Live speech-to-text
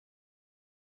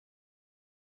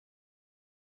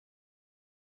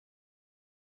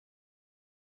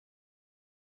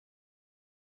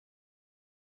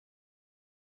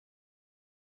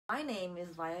My name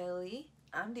is Lyla Lee.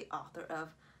 I'm the author of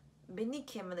Mindy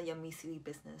Kim and the Yummy Silly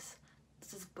Business.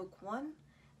 This is book 1,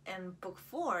 and book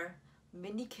 4,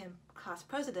 Mindy Kim, Class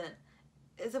President,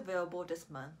 is available this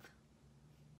month.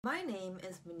 My name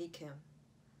is Mindy Kim.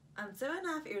 I'm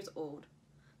 7.5 years old.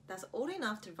 That's old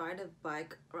enough to ride a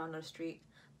bike around the street,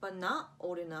 but not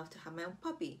old enough to have my own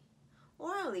puppy.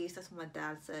 Or at least that's what my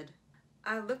dad said.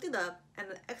 I looked it up, and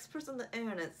the experts on the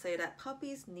internet say that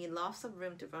puppies need lots of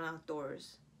room to run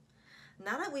outdoors.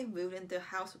 Now that we've moved into a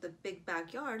house with a big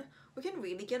backyard, we can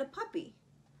really get a puppy.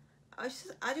 I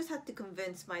just had to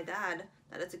convince my dad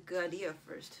that it's a good idea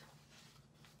first.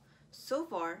 So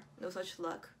far, no such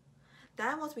luck.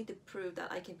 Dad wants me to prove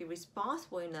that I can be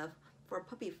responsible enough for a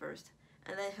puppy first,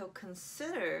 and then he'll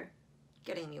consider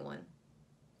getting me one.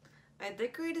 I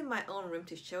decorated my own room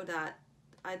to show Dad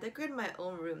I'm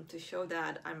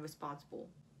responsible.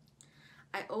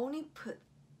 I only put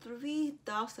 3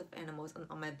 dogs of animals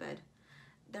on my bed.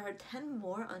 There are 10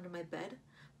 more under my bed,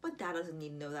 but Dad doesn't need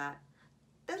to know that.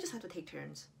 They'll just have to take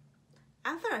turns.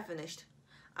 After I finished,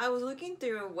 I was looking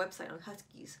through a website on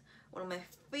huskies, one of my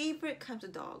favorite kinds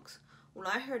of dogs, when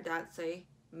I heard Dad say,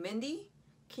 "Mindy,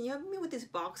 can you help me with these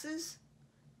boxes?"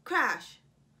 Crash!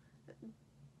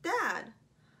 Dad!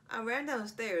 I ran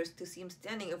downstairs to see him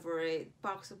standing over a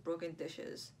box of broken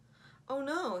dishes. "Oh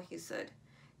no," he said.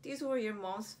 "These were your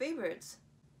mom's favorites."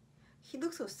 He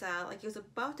looked so sad, like he was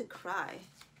about to cry.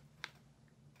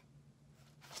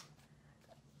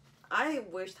 I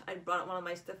wished I'd brought one of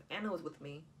my stuffed animals with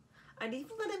me. I'd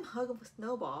even let him hug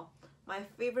Snowball, my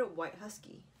favorite white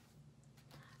husky.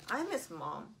 I miss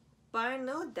Mom, but I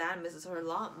know Dad misses her a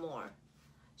lot more.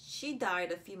 She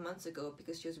died a few months ago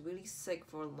because she was really sick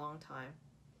for a long time.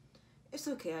 "It's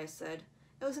okay," I said.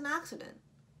 "It was an accident.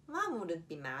 Mom wouldn't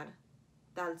be mad."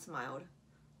 Dad smiled.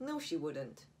 "No, she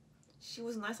wouldn't. She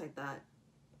was nice like that."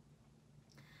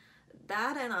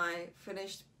 Dad and I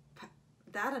finished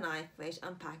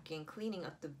unpacking and cleaning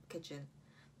up the kitchen.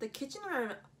 The kitchen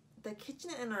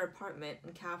in our apartment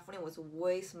in California was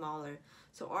way smaller,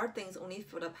 so our things only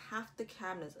filled up half the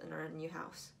cabinets in our new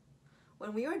house.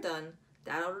 When we were done,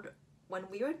 Dad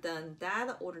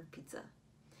ordered pizza.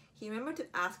 He remembered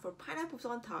to ask for pineapples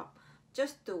on top,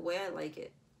 just the way I like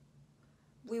it.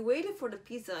 We waited for the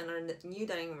pizza in our new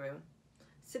dining room.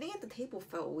 Sitting at the table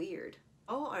felt weird.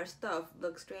 All our stuff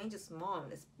looked strange and small in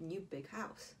this new big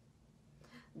house.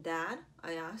 "Dad,"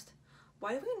 I asked,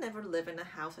 "why do we never live in a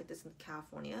house like this in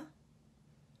California?"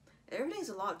 Everything's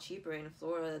a lot cheaper in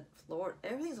Florida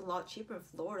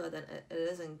than it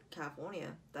is in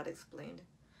California," Dad explained.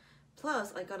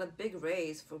 "Plus, I got a big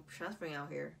raise for transferring out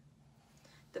here."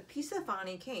 The pizza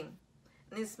finally came,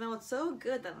 and it smelled so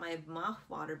good that my mouth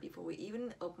watered before we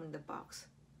even opened the box.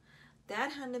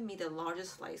 Dad handed me the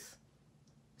largest slice.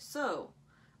 "So,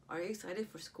 are you excited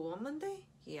for school on Monday?"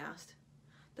 he asked.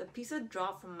 The pizza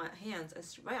dropped from my hands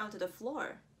and right onto the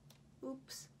floor.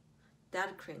 Oops.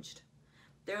 Dad cringed.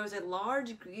 There was a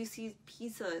large, greasy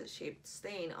pizza-shaped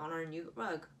stain on our new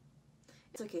rug.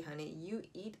 "It's okay, honey. You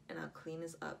eat and I'll clean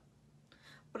this up."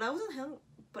 But I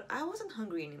wasn't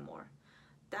hungry anymore.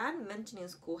 Dad mentioning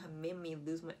school had made me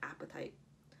lose my appetite.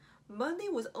 Monday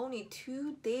was only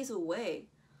 2 days away.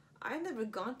 I'd never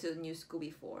gone to a new school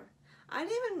before. I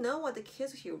didn't even know what the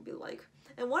kids here would be like.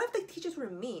 And what if the teachers were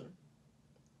mean?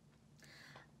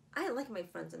 I like my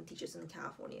friends and teachers in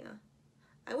California.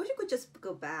 I wish we could just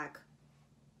go back.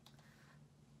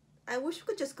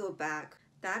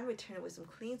 Dad returned with some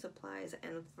cleaning supplies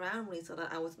and frowned when he saw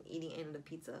that I wasn't eating any of the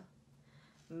pizza.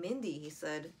 "Mindy," he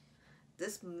said,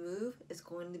 "this move is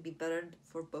going to be better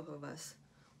for both of us.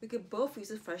 We could both use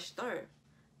a fresh start."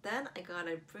 Then I got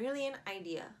a brilliant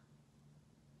idea.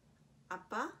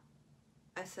 "Appa,"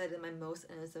 I said in my most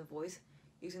innocent voice,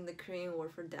 using the Korean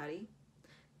word for daddy,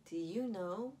 "do you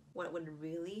know what would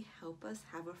really help us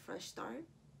have a fresh start?"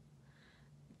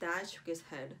 Dad shook his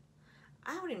head.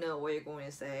 "I already know what you're going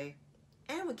to say.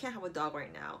 And we can't have a dog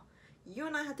right now. You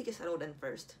and I have to get settled in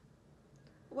first."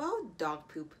 Well, dog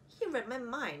poop, he read my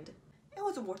mind. It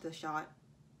was worth a shot.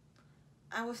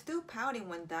 I was still pouting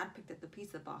when Dad picked up the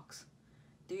pizza box.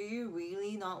 "Do you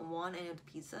really not want any of the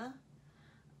pizza?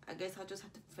 I guess I'll just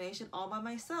have to finish it all by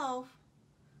myself."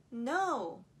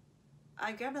 "No!"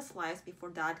 I grabbed a slice before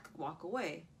Dad could walk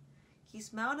away. He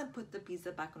smiled and put the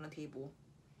pizza back on the table.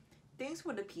 "Thanks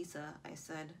for the pizza," I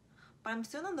said, "but I'm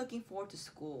still not looking forward to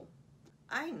school."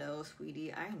 "I know,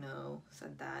 sweetie, I know,"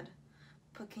 said Dad.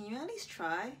 "But can you at least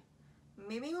try?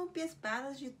 Maybe it won't be as bad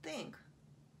as you think."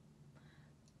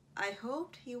 I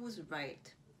hoped he was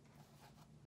right.